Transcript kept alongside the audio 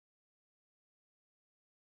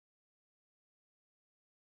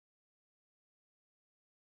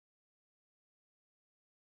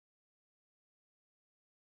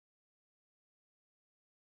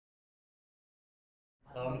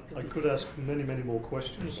I could ask many, many more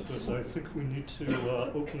questions, but I think we need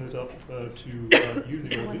to open it up to you,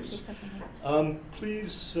 the audience.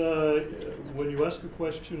 Please, when you ask a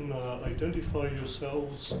question, identify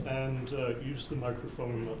yourselves and use the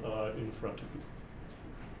microphone in front of you.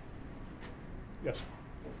 Yes.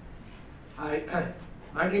 Hi,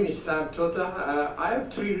 my name is Sam Tota. I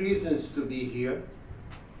have 3 reasons to be here.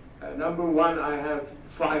 Number 1, I have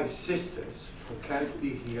 5 sisters who can't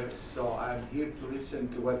be here, so I'm here to listen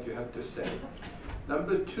to what you have to say.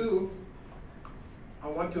 Number 2, I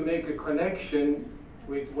want to make a connection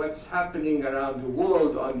with what's happening around the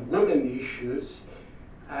world on women issues,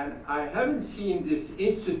 and I haven't seen this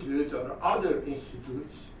institute or other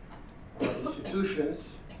institutes or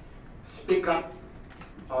institutions speak up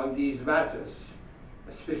on these matters,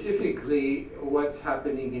 specifically what's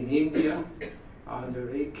happening in India on the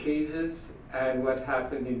rape cases and what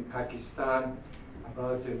happened in Pakistan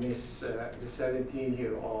about the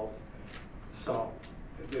 17-year-old. So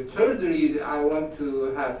the third reason I want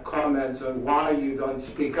to have comments on why you don't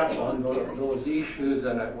speak up on those issues,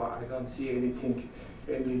 and I don't see anything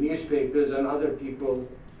in the newspapers, and other people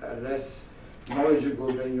less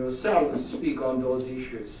knowledgeable than yourself speak on those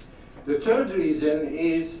issues. The third reason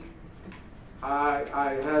is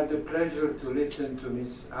I had the pleasure to listen to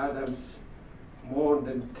Ms. Adams more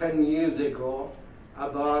than 10 years ago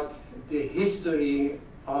about the history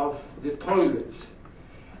of the toilets.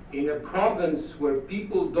 In a province where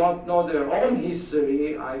people don't know their own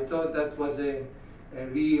history, I thought that was a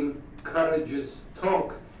real courageous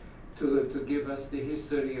talk to give us the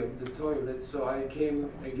history of the toilet. So I came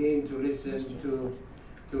again to listen to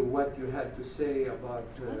what you had to say about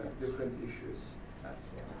different issues. That's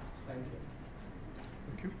all. Thank you.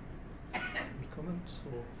 Thank you. Any comments?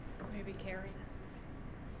 Or? Maybe Carrie.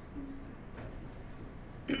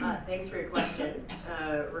 Thanks for your question.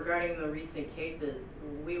 Regarding the recent cases,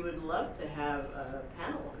 we would love to have a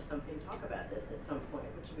panel or something talk about this at some point,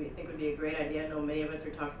 which we think would be a great idea. I know many of us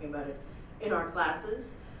are talking about it in our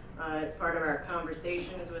classes. It's part of our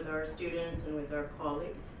conversations with our students and with our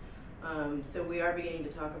colleagues. So we are beginning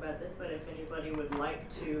to talk about this, but if anybody would like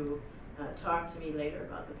to talk to me later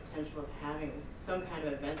about the potential of having some kind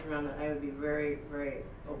of event around that, I would be very, very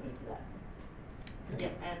open to that.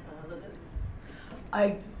 Yeah, and Elizabeth?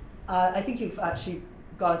 I think you've actually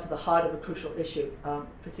gone to the heart of a crucial issue,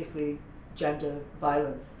 particularly gender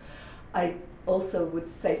violence. I also would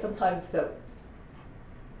say sometimes that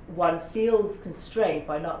one feels constrained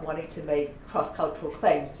by not wanting to make cross-cultural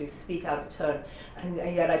claims, to speak out of turn. And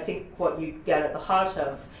yet I think what you get at the heart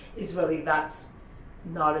of is really that's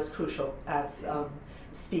not as crucial as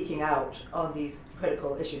speaking out on these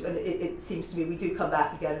critical issues. And it seems to me we do come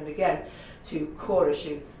back again and again to core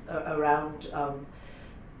issues around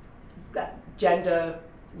gender,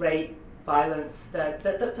 rape, violence that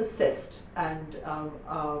persist and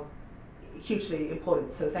are hugely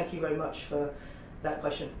important. So thank you very much for that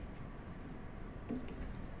question.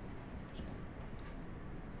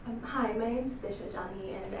 Hi, my name is Disha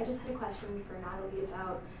Jani, and I just had a question for Natalie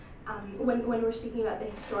about when we're speaking about the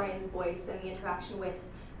historian's voice and the interaction with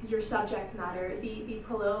your subject matter, the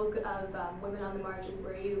prologue of Women on the Margins,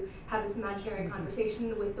 where you have this imaginary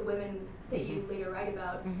conversation with the women that you later write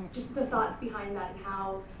about, just the thoughts behind that and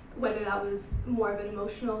how, whether that was more of an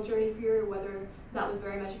emotional journey for you or whether that was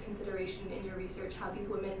very much a consideration in your research, how these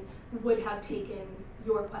women would have taken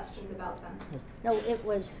your questions about them. No, it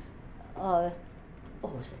was, what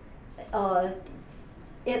was it?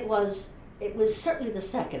 It was certainly the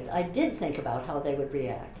second. I did think about how they would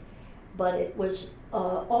react, but it was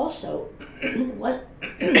also,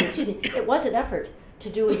 excuse me, it was an effort to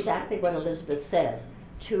do exactly what Elizabeth said,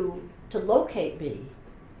 to locate me.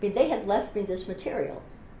 I mean, they had left me this material.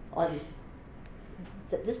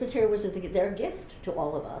 This material was their gift to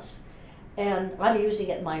all of us, and I'm using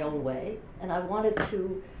it in my own way. And I wanted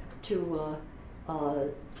to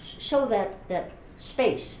show that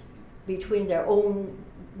space between their own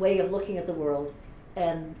way of looking at the world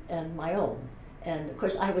and my own. And of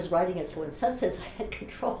course, I was writing it, so in some sense, I had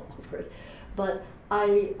control over it. But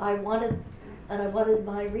I wanted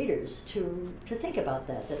my readers to think about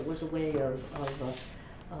that it was a way of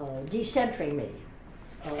decentering me,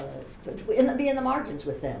 be in the margins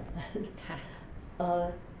with them.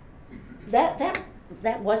 That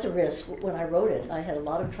was a risk when I wrote it. I had a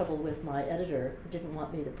lot of trouble with my editor, who didn't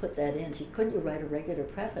want me to put that in. She couldn't you write a regular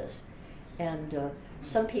preface? And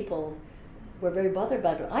some people were very bothered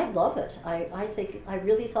by it, but I love it. I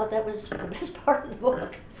really thought that was the best part of the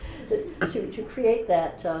book, to create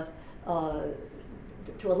that, to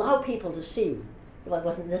allow people to see. Well, it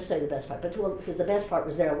wasn't necessarily the best part, but because the best part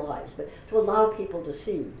was their lives, but to allow people to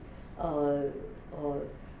see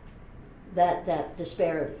that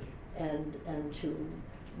disparity, and to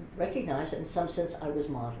recognize that in some sense I was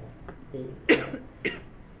modeling the.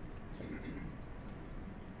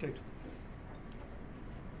 Kate.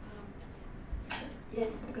 Yes,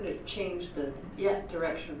 I'm going to change the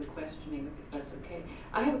direction of the questioning, if that's okay.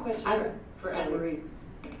 I have a question for Annmarie.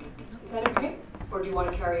 Is that okay? Or do you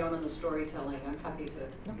want to carry on the storytelling? I'm happy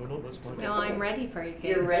to. No, that's fine. No, I'm ready for you,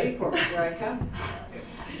 Kate. You're ready for me. Here I come.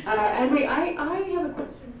 Annmarie, I have a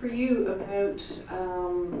question for you about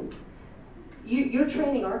you're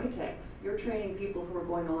training architects. You're training people who are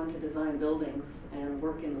going on to design buildings and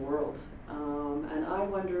work in the world. And I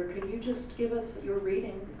wonder, could you just give us your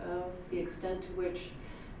reading of the extent to which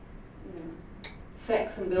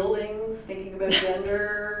sex and buildings, thinking about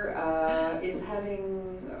gender,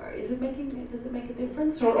 does it make a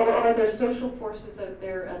difference? Or are there social forces out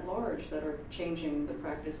there at large that are changing the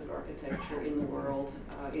practice of architecture in the world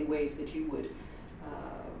in ways that you would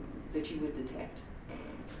detect?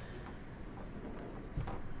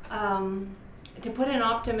 To put an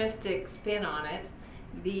optimistic spin on it,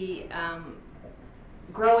 the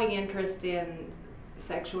growing interest in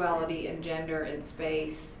sexuality and gender and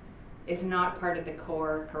space is not part of the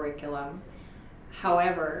core curriculum.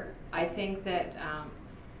 However, I think that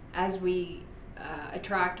as we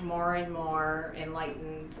attract more and more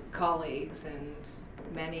enlightened colleagues and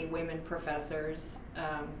many women professors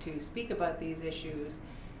to speak about these issues,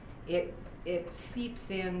 it seeps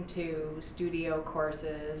into studio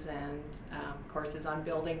courses and courses on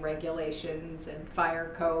building regulations and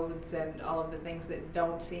fire codes and all of the things that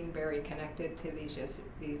don't seem very connected to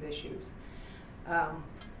these issues.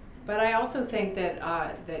 But I also think that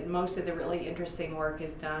that most of the really interesting work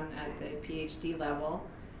is done at the PhD level,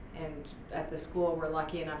 and at the school we're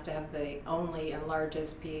lucky enough to have the only and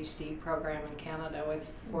largest PhD program in Canada with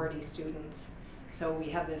 40 students. So we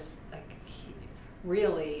have this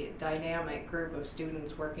really dynamic group of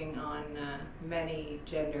students working on many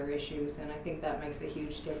gender issues, and I think that makes a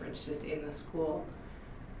huge difference just in the school.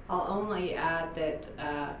 I'll only add that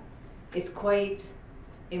it's quite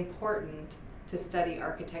important to study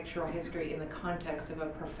architectural history in the context of a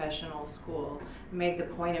professional school. I made the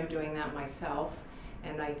point of doing that myself,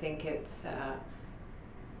 and I think it's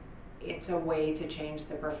a way to change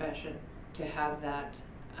the profession, to have that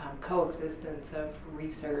coexistence of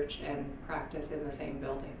research and practice in the same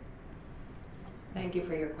building. Thank you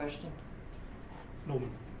for your question. Norman.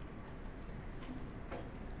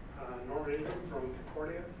 Norman Ingram from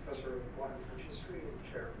Concordia, professor of Latin and French history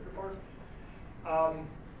and chair of the department.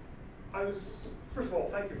 First of all,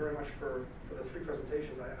 thank you very much for the three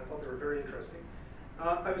presentations. I thought they were very interesting.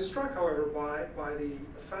 I was struck, however, by the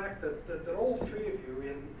fact that all three of you,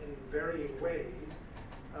 in varying ways,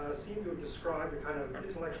 seem to have described a kind of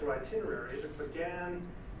intellectual itinerary that began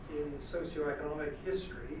in socioeconomic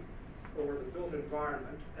history or the built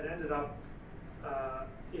environment and ended up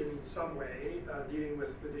in some way dealing with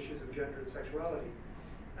issues of gender and sexuality.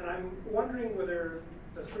 And I'm wondering whether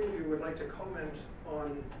the three of you would like to comment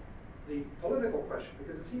on the political question,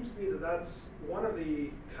 because it seems to me that that's one of the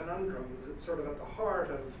conundrums that's sort of at the heart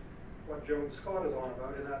of what Joan Scott is on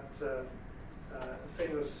about in that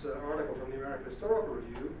famous article from the American Historical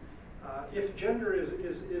Review. If gender is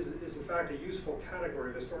in fact a useful category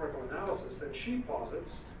of historical analysis, then she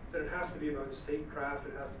posits that it has to be about statecraft,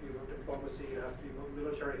 it has to be about diplomacy, it has to be about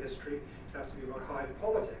military history, it has to be about high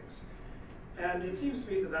politics. And it seems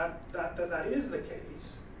to me that is the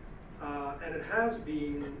case, and it has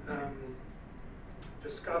been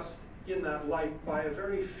discussed in that light by a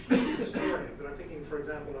very few historians. And I'm thinking, for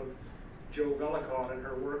example, of Jo Leacock and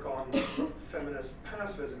her work on feminist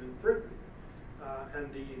pacifism in Britain, and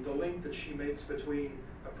the link that she makes between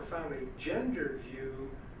a profoundly gendered view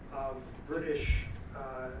of British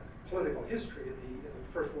political history in the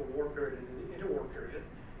First World War period and in the interwar period,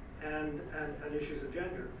 and issues of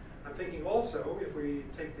gender. I'm thinking also, if we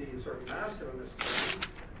take the sort of masculinist term,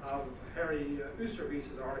 of Harry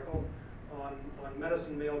Oosterhuis's article on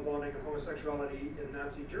medicine, male bonding, and homosexuality in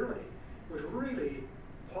Nazi Germany, which really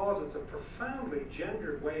posits a profoundly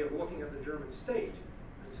gendered way of looking at the German state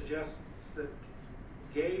and suggests that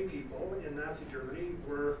gay people in Nazi Germany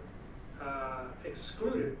were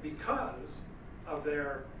excluded because of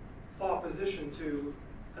their opposition to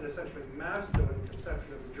an essentially masculine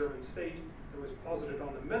conception of the German state that was posited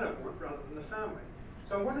on the Männerwort rather than the family.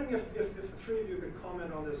 So I'm wondering if the three of you could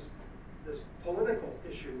comment on this political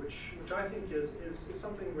issue, which I think is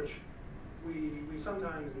something which we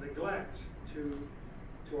sometimes neglect to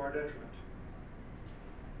our detriment.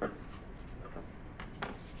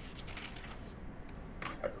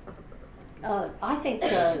 I think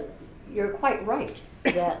you're quite right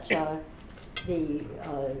that the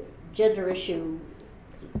gender issue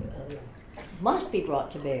must be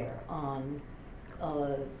brought to bear on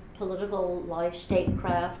political life,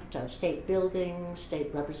 statecraft, state building,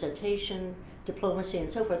 state representation, diplomacy,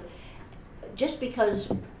 and so forth. Just because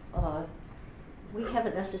we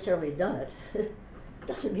haven't necessarily done it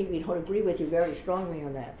doesn't mean we don't agree with you very strongly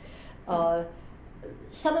on that.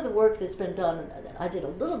 Some of the work that's been done, I did a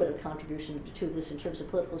little bit of contribution to this in terms of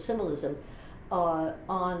political symbolism,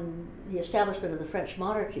 on the establishment of the French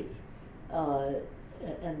monarchy.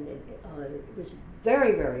 And it was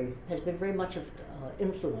has been very much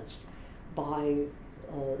influenced by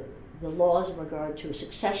the laws in regard to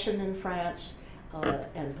succession in France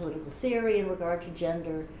and political theory in regard to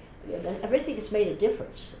gender. Everything has made a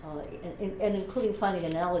difference, and including finding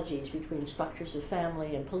analogies between structures of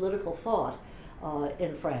family and political thought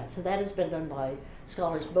in France. And that has been done by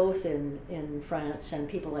scholars both in France and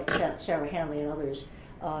people like Sarah Hanley and others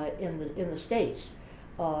in the States.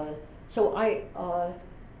 So I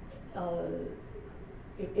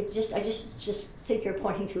just think you're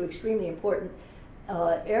pointing to extremely important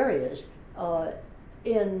areas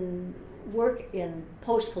in work in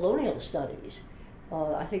post-colonial studies.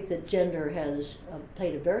 I think that gender has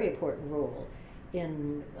played a very important role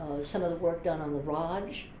in some of the work done on the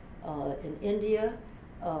Raj in India.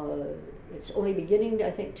 It's only beginning,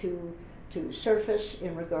 I think, to surface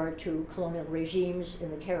in regard to colonial regimes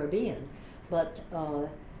in the Caribbean. But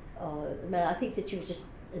I think that you've just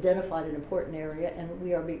identified an important area, and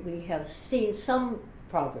we have seen some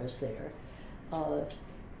progress there.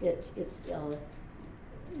 It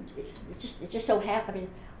just so happened. I mean,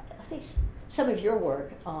 I think some of your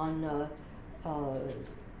work on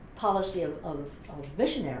policy of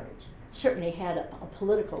missionaries certainly had a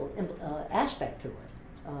political aspect to it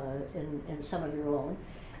in some of your own,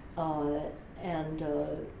 and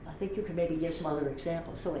I think you can maybe give some other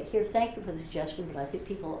examples. So here, thank you for the suggestion, but I think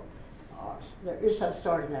there is some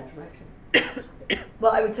start in that direction.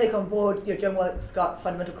 Well, I would take on board John Walter Scott's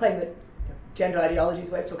fundamental claim that gender ideology is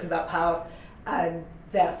a way of talking about power, and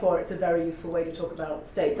therefore it's a very useful way to talk about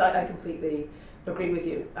states. I completely agree with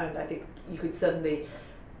you, and I think you could certainly,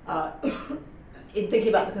 in thinking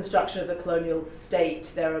about the construction of the colonial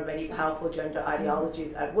state, there are many powerful gender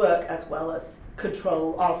ideologies at work, as well as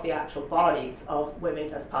control of the actual bodies of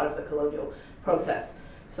women as part of the colonial process.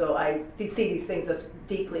 So I see these things as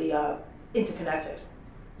deeply interconnected.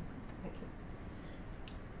 Thank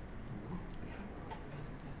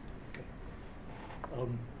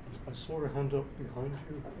you. I saw a hand up behind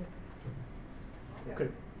you. Okay.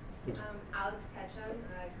 Alex Ketchum,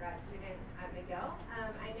 a grad student at McGill.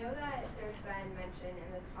 I know that there's been mention in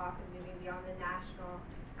this talk of moving beyond the national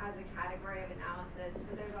as a category of analysis,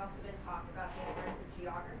 but there's also been talk about the importance of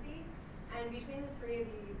geography. And between the three of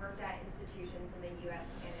you, you've worked at institutions in the US,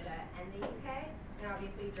 Canada, and the UK, and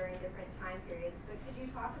obviously during different time periods. But could you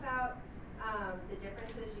talk about the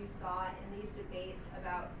differences you saw in these debates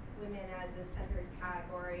about women as a centered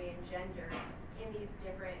category and gender in these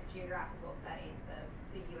different geographical settings of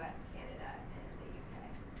the US, Canada, and the UK?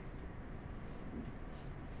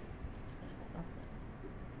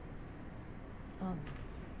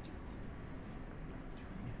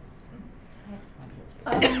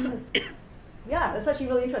 Yeah, that's actually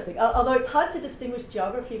really interesting. Although it's hard to distinguish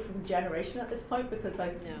geography from generation at this point because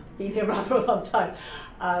I've been here rather a long time.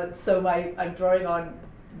 So I'm drawing on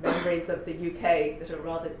memories of the UK that are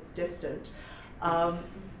rather distant.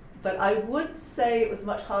 But I would say it was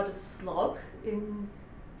much harder slog in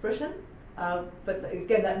Britain. But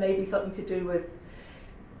again, that may be something to do with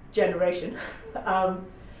generation. I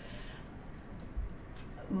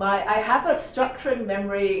have a structuring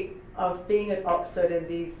memory of being at Oxford in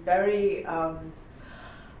these very,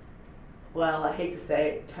 well, I hate to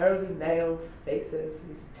say it, terribly male spaces,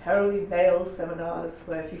 these terribly male seminars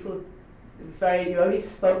where people, you only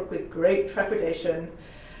spoke with great trepidation,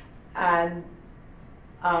 and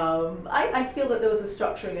I feel that there was a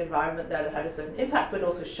structuring environment there that had a certain impact, but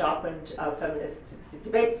also sharpened feminist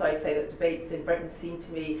debates. So I'd say that debates in Britain seem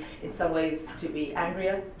to me, in some ways, to be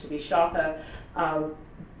angrier, to be sharper,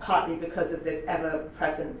 partly because of this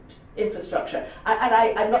ever-present infrastructure. And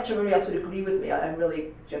I'm not sure everybody else would agree with me. I'm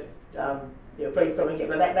really just brainstorming here,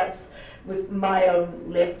 but that was my own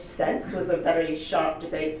lived sense, was a very sharp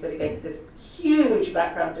debates, but against this huge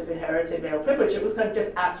background of inherited male privilege. It was kind of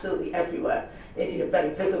just absolutely everywhere in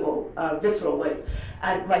very visible, visceral ways.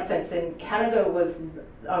 And my sense in Canada was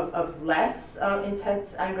of less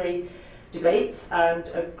intense, angry debates and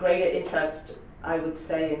a greater interest, I would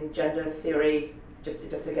say, in gender theory,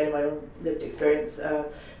 just again in my own lived experience,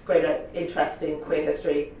 greater interest in queer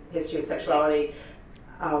history of sexuality,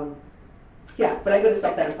 Yeah, but I'm going to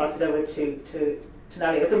stop there and pass it over to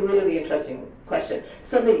Natalie. It's a really interesting question.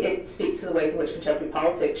 Certainly it speaks to the ways in which contemporary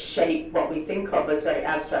politics shape what we think of as very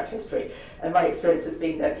abstract history. And my experience has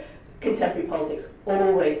been that contemporary politics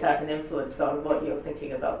always has an influence on what you're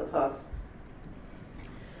thinking about the past.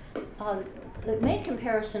 The main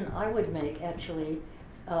comparison I would make, actually,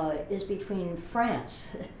 is between France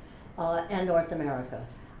and North America.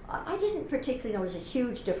 I didn't particularly notice a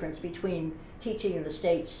huge difference between teaching in the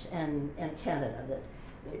States and Canada,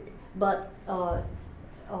 but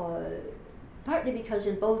partly because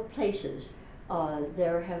in both places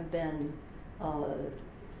there have been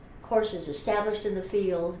courses established in the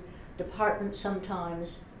field, departments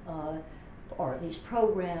sometimes, or at least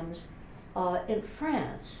programs. In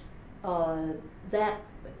France, that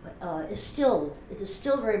it is still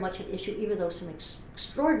very much an issue, even though some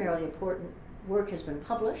extraordinarily important work has been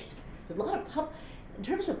published. There's a lot of in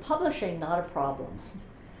terms of publishing, not a problem.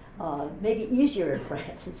 Maybe easier in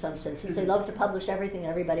France in some sense, since they love to publish everything and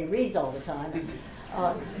everybody reads all the time.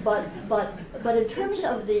 But in terms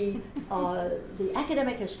of the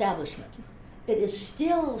academic establishment, it is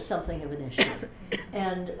still something of an issue.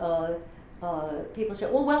 And people say,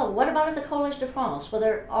 well, what about at the Collège de France? Well,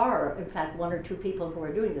 there are, in fact, 1 or 2 people who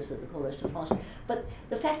are doing this at the Collège de France. But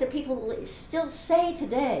the fact that people still say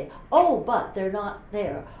today, oh, but they're not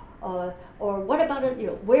there. Or what about it,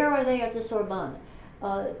 where are they at the Sorbonne?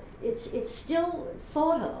 It's still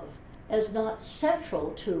thought of as not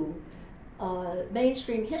central to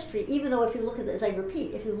mainstream history, even though if you look at, as I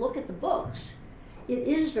repeat, if you look at the books, it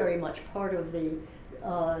is very much part of the,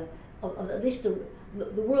 of at least the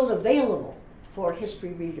world available for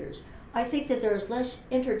history readers. I think that there's less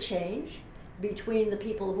interchange between the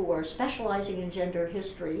people who are specializing in gender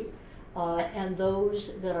history and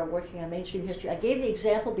those that are working on mainstream history. I gave the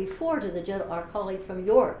example before to our colleague from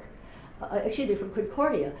York, from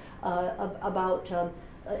Concordia, about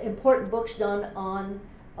important books done on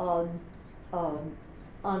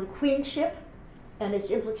queenship and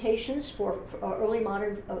its implications for early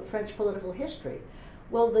modern French political history.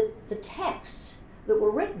 Well, the texts that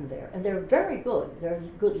were written there, and they're very good. They're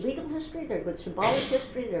good legal history, they're good symbolic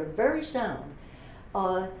history, they're very sound,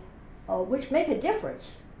 which make a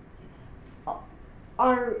difference,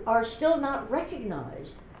 are still not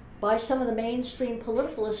recognized by some of the mainstream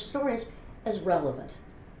political historians as relevant.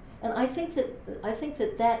 And I think that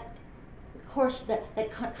course,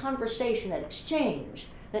 that conversation, that exchange,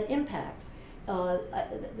 that impact,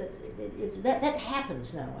 that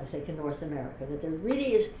happens now, I think, in North America, that there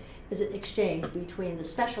really is an exchange between the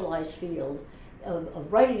specialized field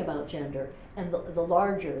of writing about gender and the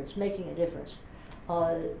larger. It's making a difference.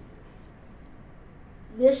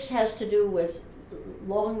 This has to do with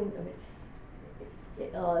Joan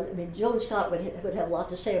Scott would have a lot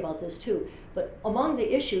to say about this too, but among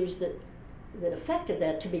the issues that affected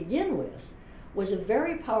that to begin with was a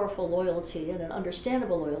very powerful loyalty and an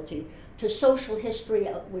understandable loyalty to social history,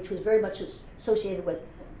 which was very much associated with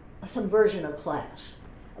some version of class.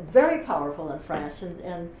 Very powerful in France,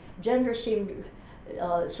 and gender seemed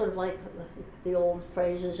sort of like the old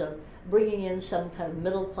phrases of bringing in some kind of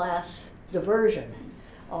middle class diversion.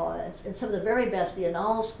 And some of the very best, the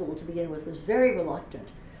Annales school to begin with, was very reluctant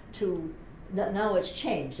to. Now it's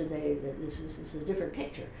changed, and this is a different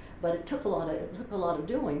picture. But it took a lot of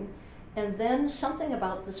doing, and then something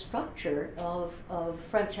about the structure of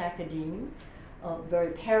French academe,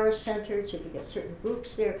 very Paris-centered. So you get certain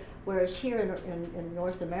groups there, whereas here in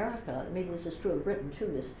North America, maybe this is true of Britain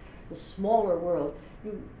too. This smaller world,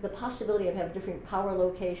 the possibility of having different power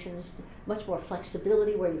locations, much more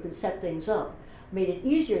flexibility where you could set things up, made it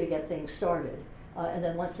easier to get things started. And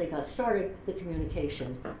then once they got started, the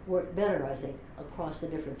communication worked better, I think, across the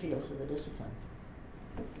different fields of the discipline.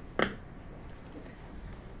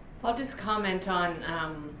 I'll just comment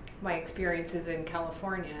on my experiences in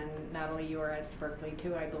California, and Natalie, you were at Berkeley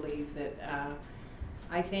too, I believe, that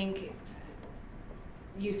I think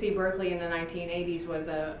UC Berkeley in the 1980s was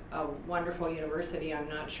a wonderful university. I'm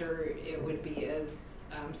not sure it would be as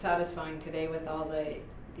satisfying today with all the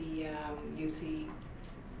UC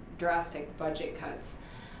drastic budget cuts.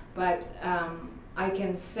 But I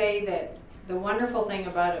can say that the wonderful thing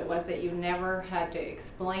about it was that you never had to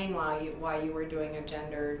explain why you were doing a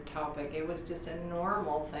gender topic. It was just a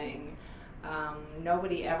normal thing.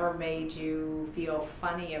 Nobody ever made you feel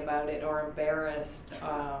funny about it or embarrassed,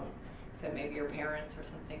 except maybe your parents or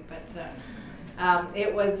something. But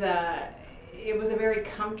it was a very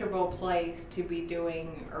comfortable place to be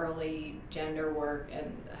doing early gender work,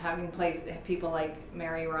 and having people like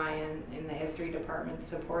Mary Ryan in the history department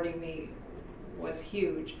supporting me was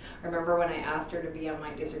huge. I remember when I asked her to be on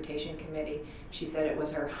my dissertation committee, she said it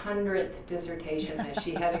was her 100th dissertation that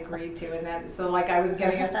she had agreed to, and that, so like I was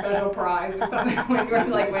getting a special prize or something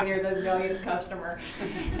when you're the millionth customer.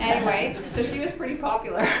 Anyway, so she was pretty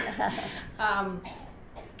popular. I'm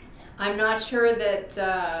not sure that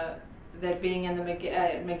that being in the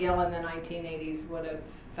McGill in the 1980s would have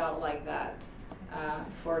felt like that,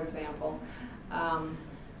 for example.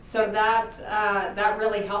 So that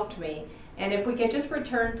really helped me. And if we could just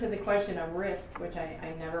return to the question of risk, which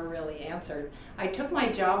I never really answered. I took my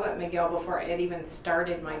job at McGill before I had even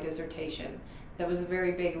started my dissertation. That was a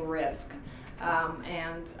very big risk.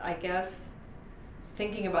 And I guess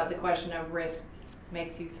thinking about the question of risk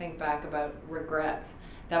makes you think back about regrets.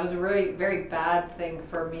 That was a really very bad thing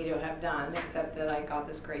for me to have done, except that I got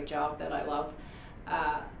this great job that I love.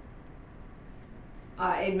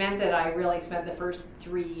 It meant that I really spent the first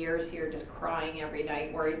 3 years here just crying every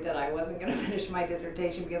night, worried that I wasn't going to finish my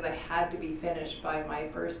dissertation because I had to be finished by my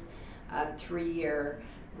first 3-year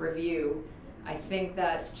review. I think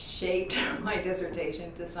that shaped my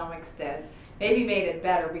dissertation to some extent. Maybe made it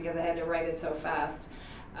better because I had to write it so fast.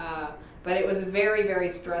 But it was a very, very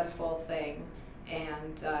stressful thing,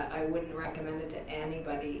 and I wouldn't recommend it to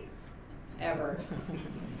anybody ever.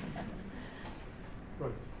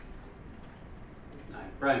 Right. Hi,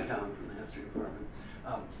 Brian Cowan from the History Department.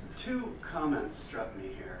 2 comments struck me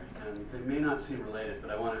here, and they may not seem related,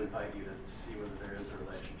 but I want to invite you to see whether there is a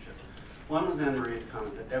relationship. One was Anne-Marie's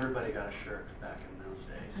comment that everybody got a shirt back in those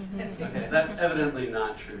days. Okay, that's evidently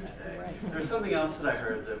not true today. There's something else that I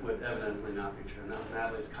heard that would evidently not be true, and that was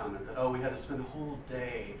Natalie's comment that, oh, we had to spend a whole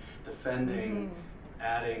day defending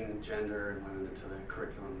adding gender and women into the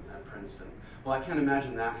curriculum at Princeton. Well, I can't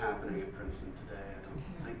imagine that happening at Princeton today. I don't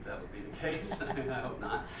think that would be the case. I hope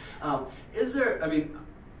not. Is there, I mean,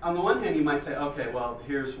 on the one hand, you might say, okay, well,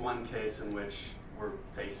 here's one case in which we're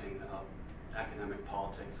facing academic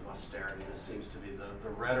politics of austerity. This seems to be the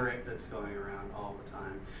rhetoric that's going around all the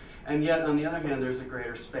time. And yet, on the other hand, there's a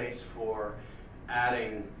greater space for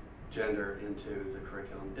adding gender into the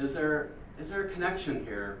curriculum. Is there a connection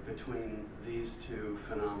here between these 2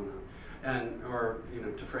 phenomena? And, or, you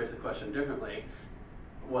know, to phrase the question differently,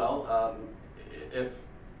 well, if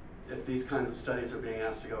these kinds of studies are being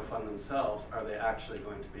asked to go fund themselves, are they actually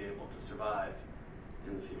going to be able to survive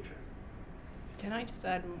in the future? Can I just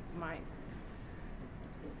add my...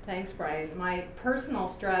 Thanks, Brian. My personal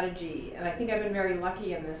strategy, and I think I've been very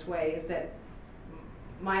lucky in this way, is that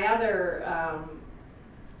my other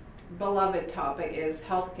beloved topic is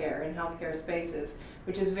healthcare and healthcare spaces,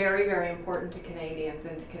 which is very, very important to Canadians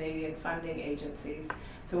and to Canadian funding agencies.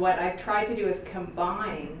 So what I've tried to do is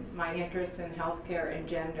combine my interest in healthcare and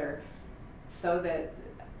gender so that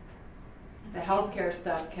the healthcare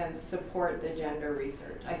stuff can support the gender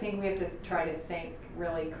research. I think we have to try to think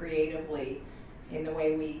really creatively in the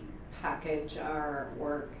way we package our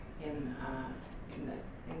work in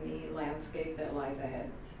the landscape that lies ahead.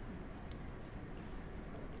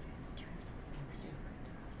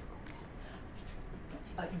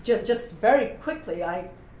 Just very quickly,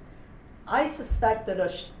 I suspect that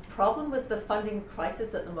a problem with the funding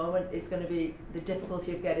crisis at the moment is going to be the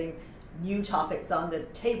difficulty of getting new topics on the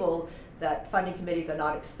table that funding committees are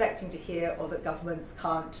not expecting to hear, or that governments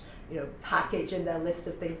can't, package in their list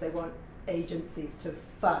of things they want agencies to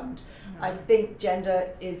fund. I think gender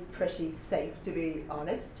is pretty safe, to be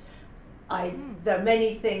honest. There are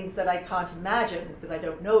many things that I can't imagine, because I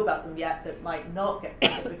don't know about them yet, that might not get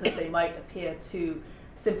funded because they might appear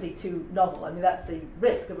simply too novel. I mean, that's the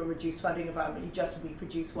risk of a reduced funding environment. You just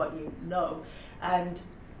reproduce what you know. And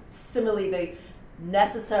similarly, the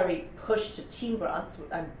necessary push to team grants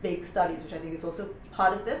and big studies, which I think is also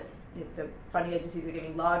part of this, if the funding agencies are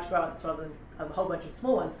giving large grants rather than a whole bunch of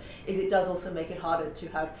small ones, is it does also make it harder to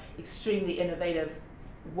have extremely innovative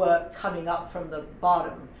work coming up from the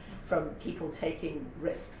bottom, from people taking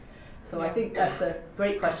risks. So I think that's a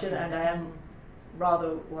great question, and I am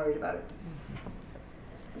rather worried about it.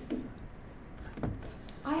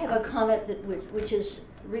 I have a comment which is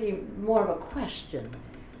really more of a question.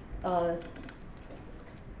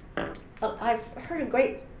 I've heard a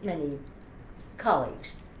great many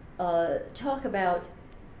colleagues talk about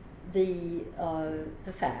the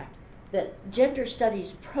fact that gender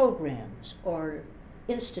studies programs or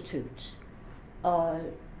institutes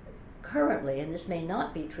currently, and this may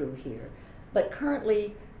not be true here, but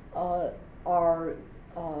currently are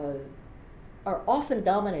often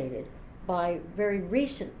dominated by very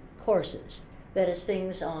recent courses. That is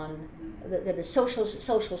things on, that is social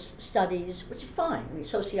studies, which is fine. I mean,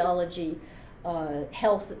 sociology,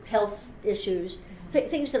 health issues,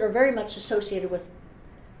 things that are very much associated with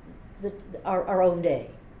our own day,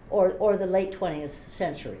 or the late 20th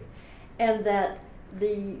century, and that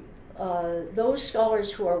those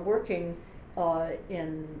scholars who are working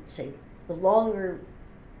in, say, the longer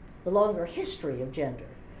history of gender,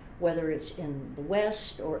 whether it's in the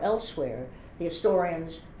West or elsewhere, the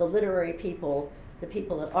historians, the literary people, the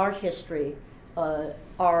people in art history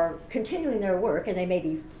are continuing their work, and they may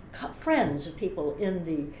be friends of people in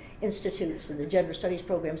the institutes and the gender studies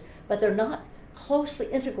programs, but they're not closely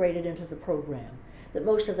integrated into the program. That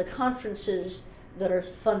most of the conferences that are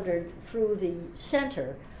funded through the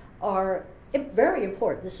center are very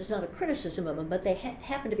important. This is not a criticism of them, but they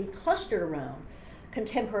happen to be clustered around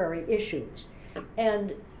contemporary issues,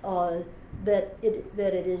 and that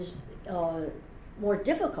it is more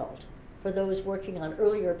difficult for those working on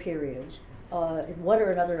earlier periods in one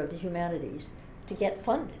or another of the humanities to get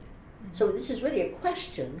funded. Mm-hmm. So this is really a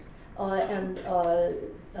question, and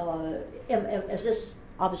is this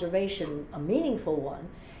observation a meaningful one?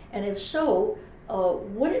 And if so,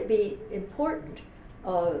 would it be important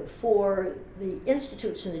for the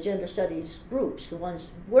institutes and the gender studies groups, the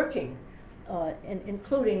ones working,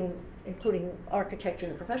 including architecture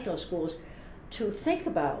and the professional schools, to think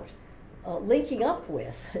about linking up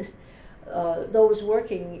with those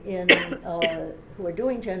working in who are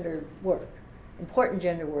doing gender work, important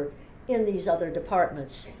gender work, in these other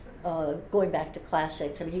departments, going back to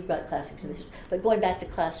classics. I mean, you've got classics in this, but going back to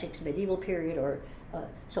classics, medieval period, or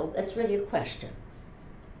so that's really a question.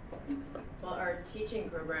 Well, our teaching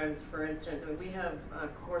programs, for instance, I mean, we have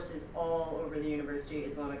courses all over the university: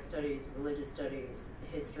 Islamic studies, religious studies,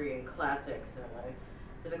 history, and classics.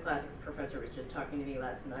 There's a classics professor who was just talking to me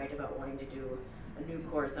last night about wanting to do a new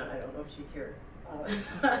course on, I don't know if she's here,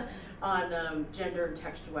 on gender and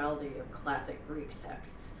textuality of classic Greek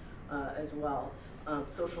texts as well.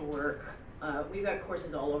 Social work. We've got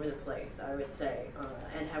courses all over the place, I would say,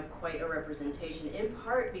 and have quite a representation, in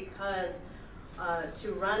part because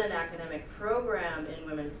to run an academic program in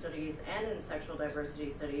women's studies and in sexual diversity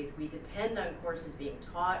studies, we depend on courses being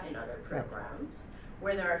taught in other programs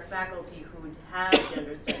where there are faculty who have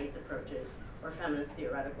gender studies approaches or feminist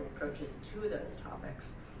theoretical approaches to those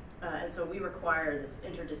topics. And so we require this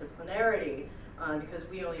interdisciplinarity because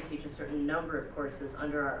we only teach a certain number of courses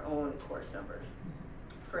under our own course numbers,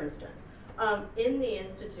 for instance. In the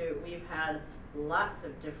Institute, we've had lots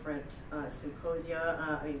of different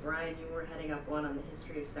symposia. I mean, Brian, you were heading up one on the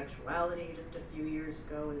history of sexuality just a few years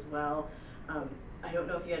ago as well. I don't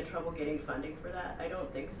know if you had trouble getting funding for that. I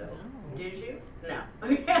don't think so. No. Did you? No.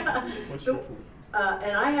 So,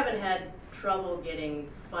 and I haven't had trouble getting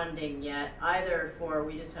funding yet either for,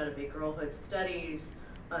 we just had a big girlhood studies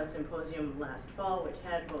symposium last fall, which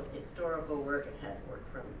had both historical work, it had work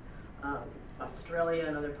from Australia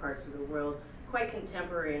and other parts of the world, quite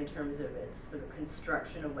contemporary in terms of its sort of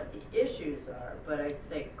construction of what the issues are, but I'd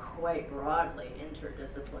say quite broadly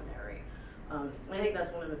interdisciplinary. I think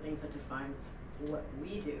that's one of the things that defines what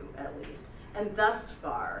we do, at least. And thus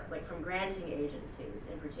far, like from granting agencies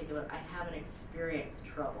in particular, I haven't experienced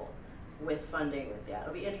trouble with funding with that.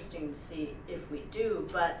 It'll be interesting to see if we do,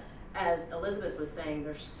 but as Elizabeth was saying,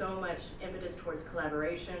 there's so much impetus towards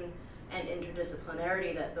collaboration and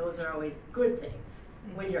interdisciplinarity that those are always good things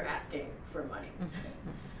when you're asking for money.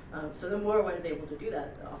 So the more one is able to do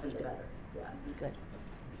that, often the better. Yeah. Good.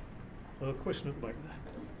 Question at the back there.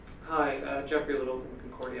 Hi, Jeffrey Little from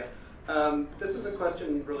Concordia. This is a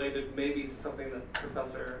question related maybe to something that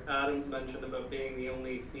Professor Adams mentioned about being the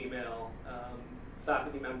only female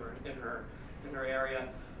faculty member in her area.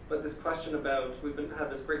 But this question about, we've had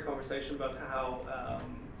this great conversation about how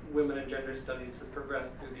women and gender studies has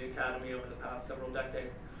progressed through the academy over the past several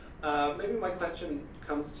decades. Maybe my question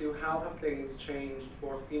comes to how have things changed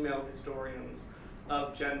for female historians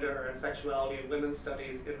of gender and sexuality and women's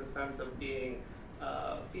studies in the sense of being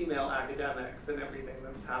female academics and everything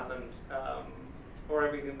that's happened, or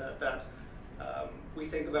everything that we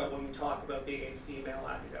think about when we talk about being a female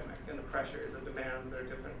academic and the pressures and demands that are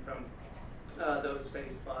different from those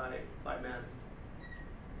faced by men.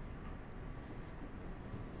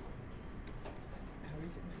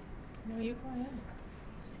 No, you go ahead.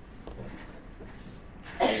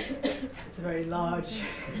 It's a very large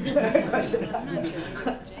question. I'm not sure. Maybe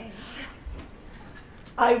it's James.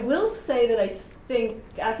 I will say that I think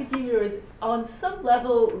academia is on some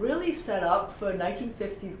level really set up for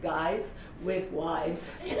 1950s guys with wives.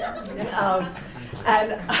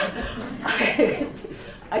 And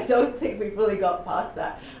I don't think we've really got past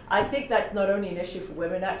that. I think that's not only an issue for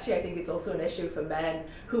women, actually. I think it's also an issue for men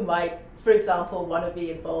who might, for example, want to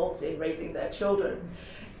be involved in raising their children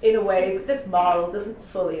in a way that this model doesn't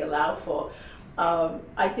fully allow for.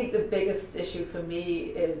 I think the biggest issue for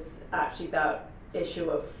me is actually that issue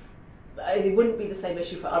of, it wouldn't be the same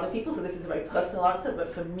issue for other people, so this is a very personal answer,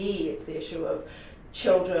 but for me it's the issue of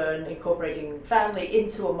children incorporating family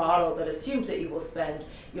into a model that assumes that you will spend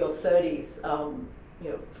your 30s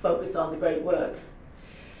focused on the great works.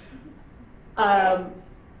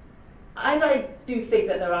 And I do think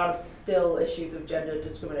that there are still issues of gender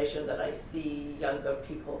discrimination that I see younger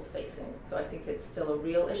people facing. So I think it's still a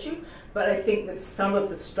real issue, but I think that some of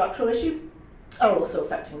the structural issues are also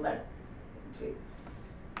affecting men too.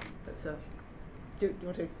 But so, do you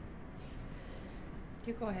want to?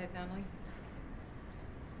 You go ahead, Natalie.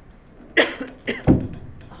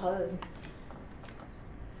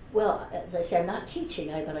 Well, as I say, I'm not teaching,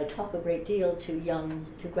 but I talk a great deal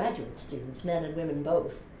to graduate students, men and women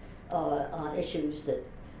both, on issues that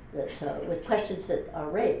with questions that are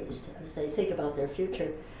raised as they think about their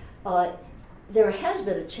future. There has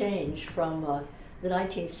been a change from the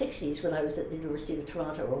 1960s when I was at the University of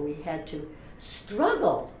Toronto, where we had to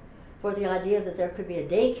struggle for the idea that there could be a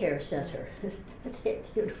daycare center at the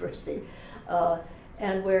university,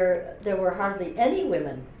 and where there were hardly any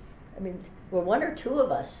women. I mean, there were one or two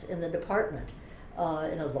of us in the department,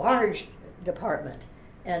 in a large department.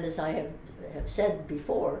 And as I have said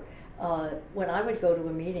before, when I would go to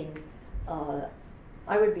a meeting,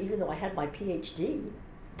 I would be, even though I had my PhD,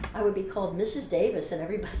 I would be called Mrs. Davis, and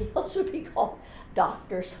everybody else would be called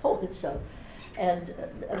Dr. So-and-so. And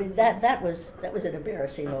I mean, that was an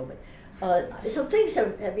embarrassing moment. So things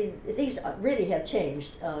really have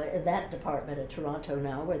changed in that department at Toronto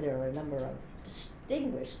now, where there are a number of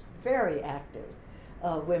distinguished, very active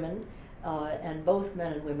women, and both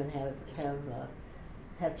men and women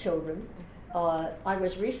have children. I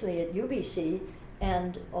was recently at UBC,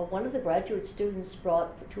 and one of the graduate students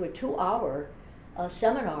brought to a 2-hour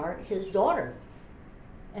seminar his daughter,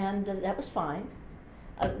 and that was fine.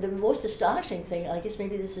 The most astonishing thing, I guess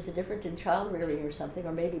maybe this is a difference in child rearing or something,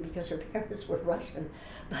 or maybe because her parents were Russian,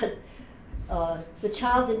 but the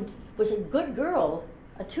child was a good girl,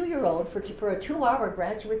 a 2-year-old, for a 2-hour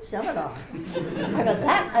graduate seminar.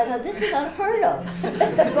 I thought this is unheard of,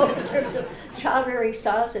 both in terms of child rearing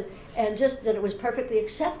styles and just that it was perfectly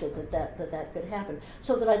accepted that could happen.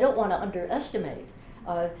 So that I don't want to underestimate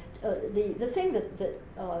the thing that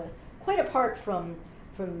quite apart from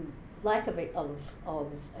lack of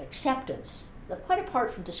acceptance, quite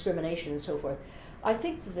apart from discrimination and so forth, I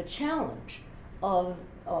think that the challenge of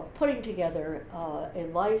putting together a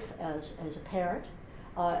life as a parent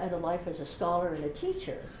and a life as a scholar and a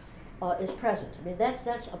teacher is present. I mean, that's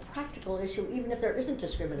a practical issue, even if there isn't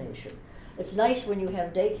discrimination. It's nice when you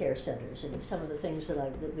have daycare centers and some of the things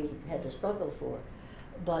that we had to struggle for,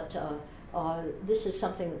 but this is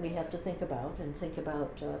something that we have to think about, and think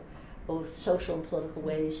about both social and political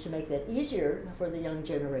ways to make that easier for the young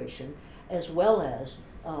generation, as well as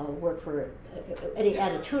work for any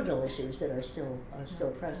attitudinal issues that are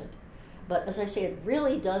still present. But as I say, it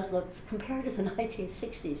really does look, compared to the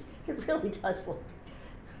 1960s, it really does look,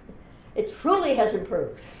 it truly has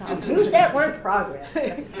improved. I'll use that word, progress.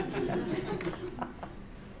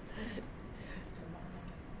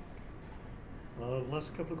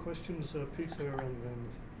 Last couple of questions, Peter, and then.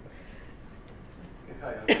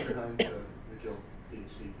 Hi, I'm Peter Hines, McGill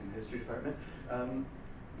PhD in the History Department.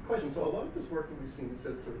 Question, so a lot of this work that we've seen, it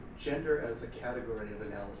says sort of gender as a category of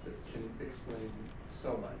analysis can explain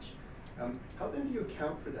so much. How then do you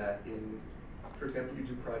account for that in, for example, you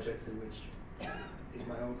do projects in which, in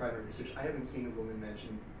my own primary research, I haven't seen a woman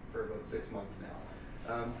mentioned for about 6 months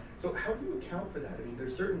now. So how do you account for that? I mean,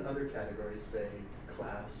 there's certain other categories, say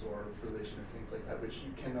class or religion or things like that, which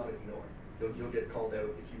you cannot ignore. You'll get called out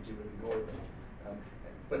if you do ignore them.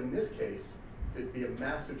 But in this case, it'd be a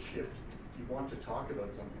massive shift. If you want to talk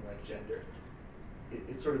about something like gender,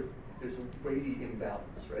 it's sort of, there's a weighty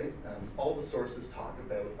imbalance, right? All the sources talk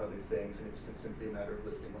about other things, and it's simply a matter of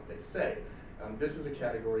listening what they say. This is a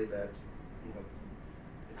category that,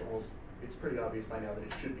 it's pretty obvious by now that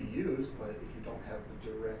it should be used, but if you don't have the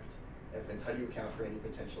direct evidence, how do you account for any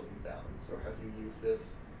potential imbalance, or how do you use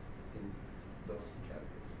this in those categories?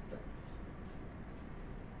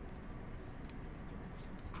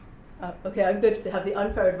 Thanks. Okay, I'm going to have the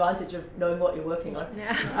unfair advantage of knowing what you're working on.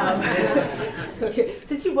 Okay.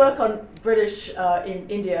 Since you work on British in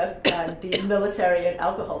India and the military and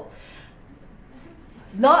alcohol,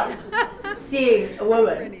 not seeing a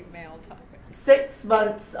woman 6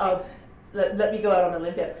 months of, let me go out on a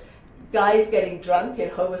limb here, guys getting drunk in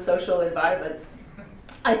homosocial environments,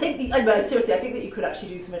 I think, seriously, I think that you could actually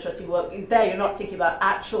do some interesting work. There, you're not thinking about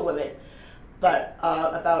actual women, but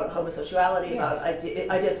about homosexuality, about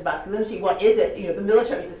ideas of masculinity. What is it? You know, the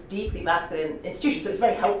military is this deeply masculine institution, so it's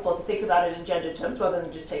very helpful to think about it in gender terms rather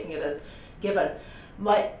than just taking it as given.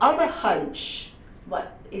 My other hunch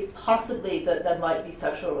is possibly that there might be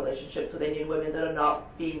sexual relationships with Indian women that are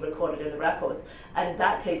not being recorded in the records, and in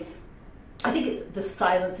that case, I think the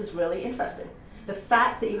silence is really interesting. The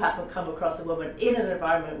fact that you haven't come across a woman in an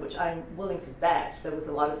environment which I'm willing to bet there was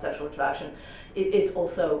a lot of sexual interaction is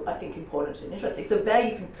also, I think, important and interesting. So there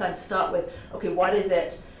you can kind of start with, okay, what is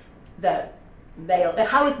it that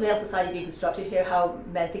how is male society being constructed here? How are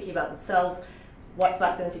men thinking about themselves? What's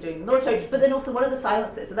masculinity doing in the military? But then also, what are the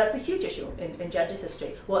silences? And that's a huge issue in gender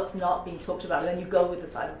history. What's not being talked about? And then you go with the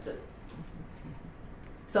silences.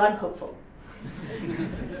 So I'm hopeful.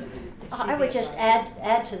 I would just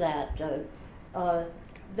add to that,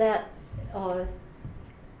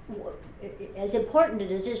 as important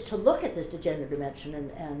it is to look at this gender dimension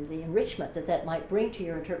and the enrichment that might bring to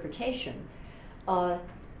your interpretation.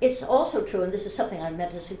 It's also true, and this is something I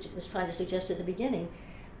was trying to suggest at the beginning,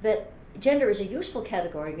 that gender is a useful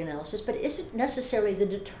category of analysis, but isn't necessarily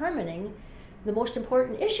the most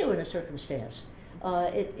important issue in a circumstance.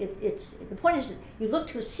 The point is that you look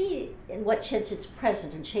to see in what sense it's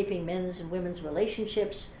present in shaping men's and women's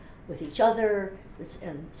relationships with each other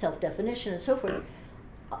and self-definition and so forth.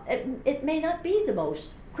 It may not be the most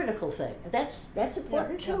critical thing. That's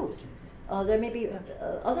important too. There may be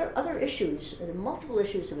other issues, multiple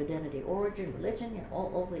issues of identity, origin, religion,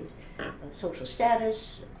 all these, social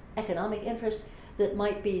status, economic interest that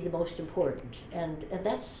might be the most important. And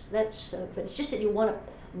that's but it's just that you want to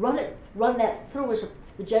run that through as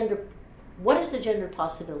the gender. What is the gender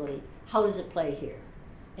possibility? How does it play here?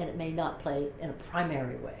 And it may not play in a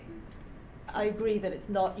primary way. I agree that it's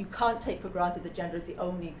not. You can't take for granted that gender is the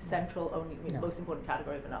only most important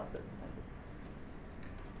category of analysis.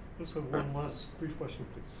 Let's have one last brief question,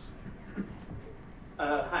 please.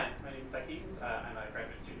 Hi, my name is Becky. I'm a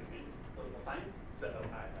graduate student in political science, so I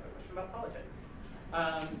have a question about politics.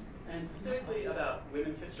 And specifically about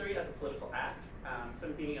women's history as a political act. So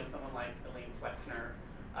I'm thinking of someone like Elaine Flexner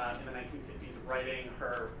in the 1950s writing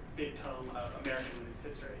her big tome of American women's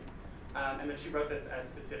history. And then she wrote this as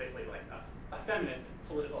specifically like a feminist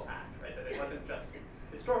political act, right? That it wasn't just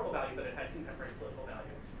historical value, but it had contemporary political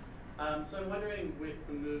value. So I'm wondering, with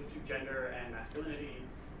the move to gender and masculinity,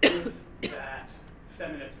 if that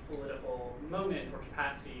feminist political moment or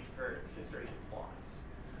capacity for history is lost.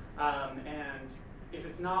 And if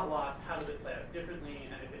it's not lost, how does it play out differently?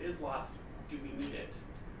 And if it is lost, do we need it?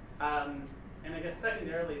 And I guess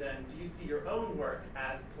secondarily then, do you see your own work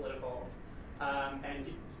as political? And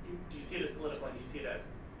do you see it as political and do you see it as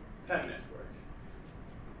feminist work?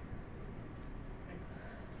 Thanks.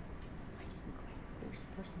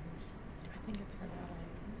 I think it's for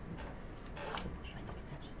Natalie, isn't it?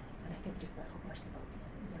 And I think just that whole question about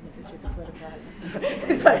women's history is a political act.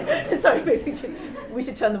 Sorry, we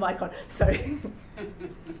should turn the mic on. Sorry.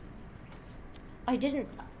 I didn't.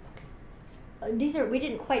 We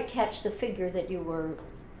didn't quite catch the figure that you were.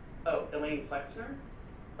 Oh, Elaine Flexner?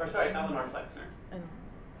 Or sorry, Eleanor Flexner.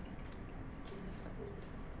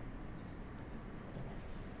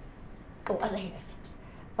 Oh, Elaine.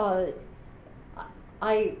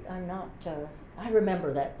 I'm not. I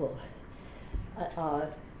remember that book,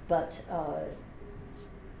 but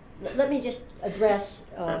let me just address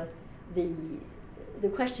the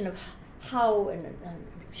question of how, and I'm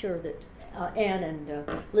sure that Anne and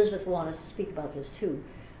Elizabeth want to speak about this too.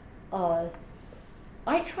 I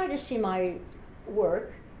try to see my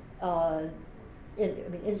work,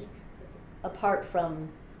 apart from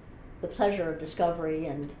the pleasure of discovery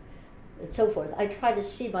and so forth, I try to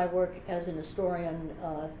see my work as an historian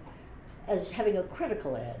as having a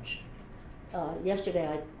critical edge.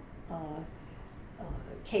 Yesterday,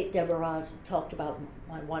 Kate Deborah talked about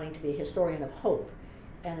my wanting to be a historian of hope,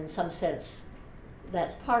 and in some sense,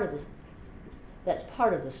 that's part of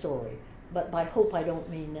the story. But by hope, I don't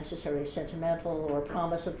mean necessarily sentimental or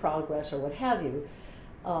promise of progress or what have you,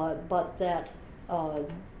 but that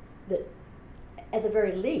at the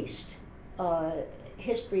very least,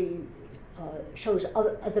 history shows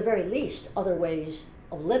at the very least other ways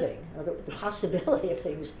of living, the possibility of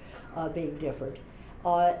things being different,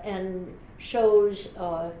 and shows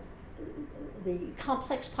the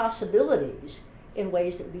complex possibilities in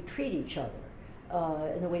ways that we treat each other,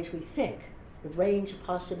 in the ways we think, the range of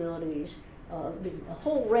possibilities, a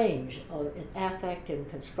whole range in affect and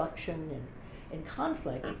construction and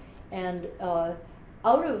conflict, and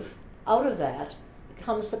out of that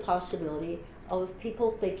comes the possibility of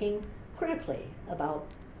people thinking critically about,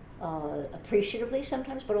 appreciatively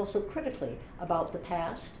sometimes, but also critically about the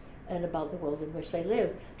past, and about the world in which they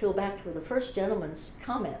live. To go back to the first gentleman's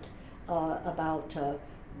comment about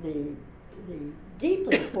the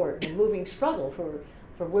deeply important and moving struggle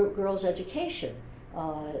for girls' education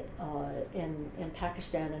in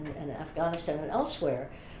Pakistan and Afghanistan and elsewhere.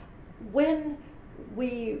 When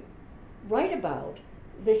we write about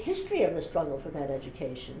the history of the struggle for that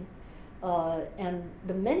education and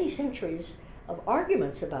the many centuries of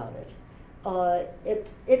arguments about it,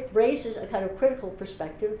 it raises a kind of critical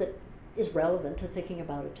perspective that is relevant to thinking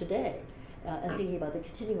about it today and thinking about the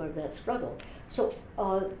continuum of that struggle. So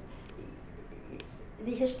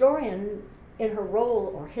the historian, in her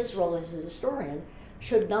role or his role as a historian,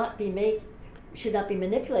 should not be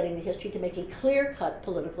manipulating the history to make a clear-cut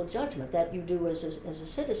political judgment that you do as a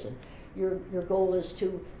citizen. Your goal is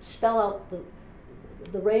to spell out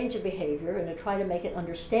the range of behavior and to try to make it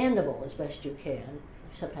understandable as best you can.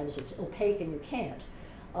 Sometimes it's opaque and you can't.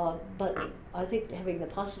 But I think having the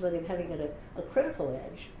possibility of having it a critical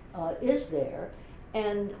edge is there.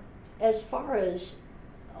 And as far as,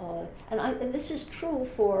 and this is true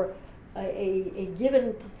for a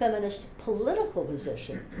given feminist political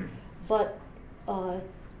position, but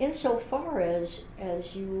insofar as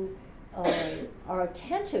you are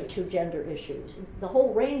attentive to gender issues, the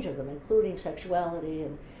whole range of them, including sexuality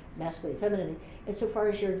and masculinity, femininity, insofar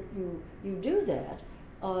as you do that,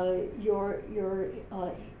 your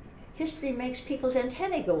history makes people's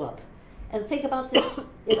antennae go up and think about this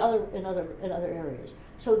in other areas.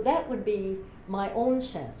 So that would be my own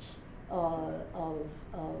sense of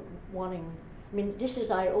wanting. I mean, just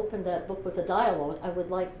as I opened that book with a dialogue, I would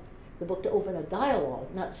like the book to open a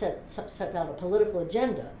dialogue, not set down a political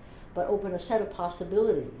agenda, but open a set of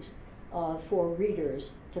possibilities for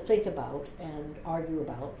readers to think about and argue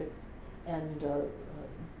about and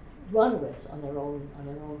run with on their own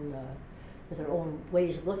with their own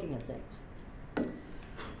ways of looking at things.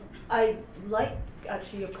 I like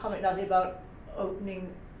actually your comment, Natalie, about opening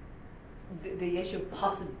the issue of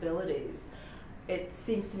possibilities. It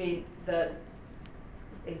seems to me that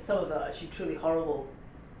in some of the actually truly horrible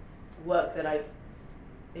work that I've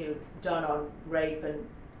done on rape and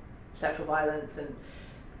sexual violence and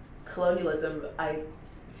colonialism, I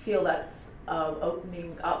feel that's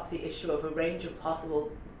opening up the issue of a range of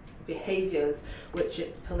possible behaviors which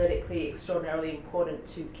it's politically extraordinarily important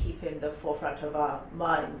to keep in the forefront of our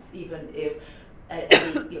minds, even if at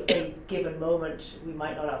any given moment we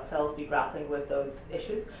might not ourselves be grappling with those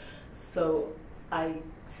issues. So I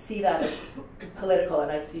see that as political,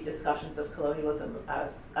 and I see discussions of colonialism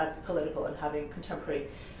as political and having contemporary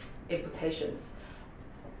implications.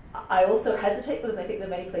 I also hesitate because I think there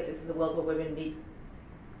are many places in the world where women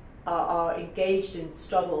are engaged in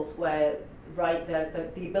struggles where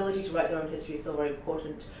the ability to write their own history is still very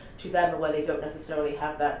important to them, and where they don't necessarily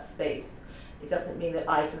have that space. It doesn't mean that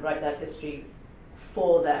I can write that history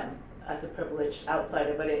for them as a privileged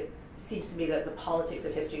outsider, but it seems to me that the politics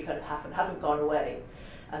of history kind of haven't gone away,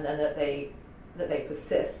 and then that they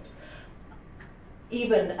persist.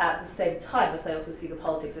 Even at the same time, as I also see the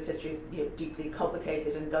politics of history as deeply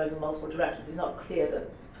complicated and going in multiple directions. It's not clear that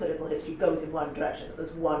political history goes in one direction, that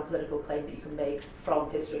there's one political claim that you can make from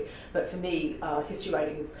history. But for me, history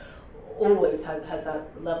writing has always has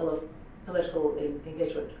that level of political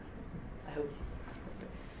engagement, I hope.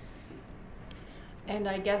 And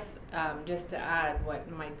I guess just to add what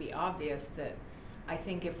might be obvious, that I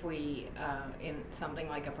think if we, in something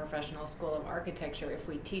like a professional school of architecture, if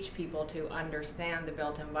we teach people to understand the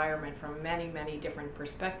built environment from many, many different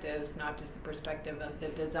perspectives, not just the perspective of the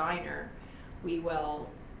designer, we will,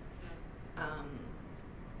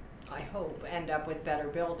 I hope, end up with better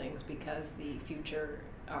buildings, because the future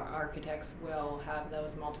architects will have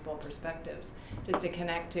those multiple perspectives. Just to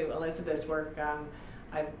connect to Elizabeth's work,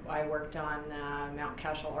 I worked on Mount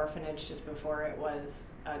Cashel Orphanage just before it was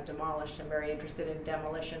demolished. I'm very interested in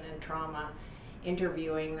demolition and trauma,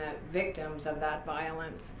 interviewing the victims of that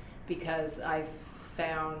violence, because I've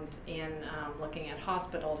found in looking at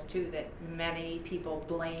hospitals too that many people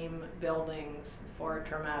blame buildings for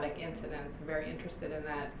traumatic incidents. I'm very interested in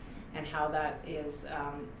that, and how that is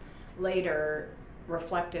later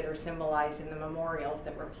reflected or symbolized in the memorials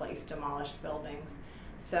that replace demolished buildings.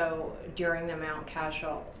 So during the Mount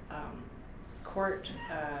Cashel court,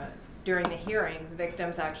 during the hearings,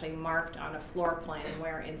 victims actually marked on a floor plan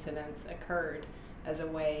where incidents occurred as a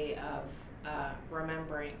way of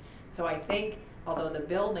remembering. So I think, although the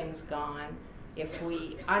building's gone, if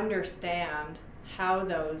we understand how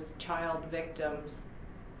those child victims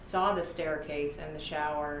saw the staircase and the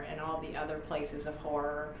shower and all the other places of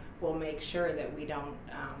horror, we'll make sure that we don't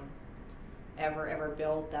ever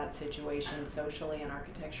build that situation socially and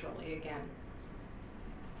architecturally again.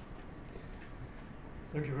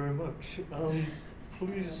 Thank you very much.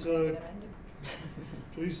 Please,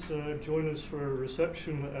 please join us for a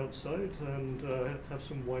reception outside and have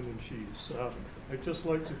some wine and cheese. I'd just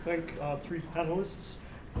like to thank our three panelists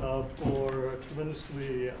for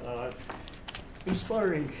tremendously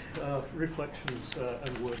inspiring reflections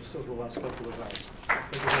and words over the last couple of hours.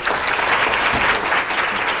 Thank you.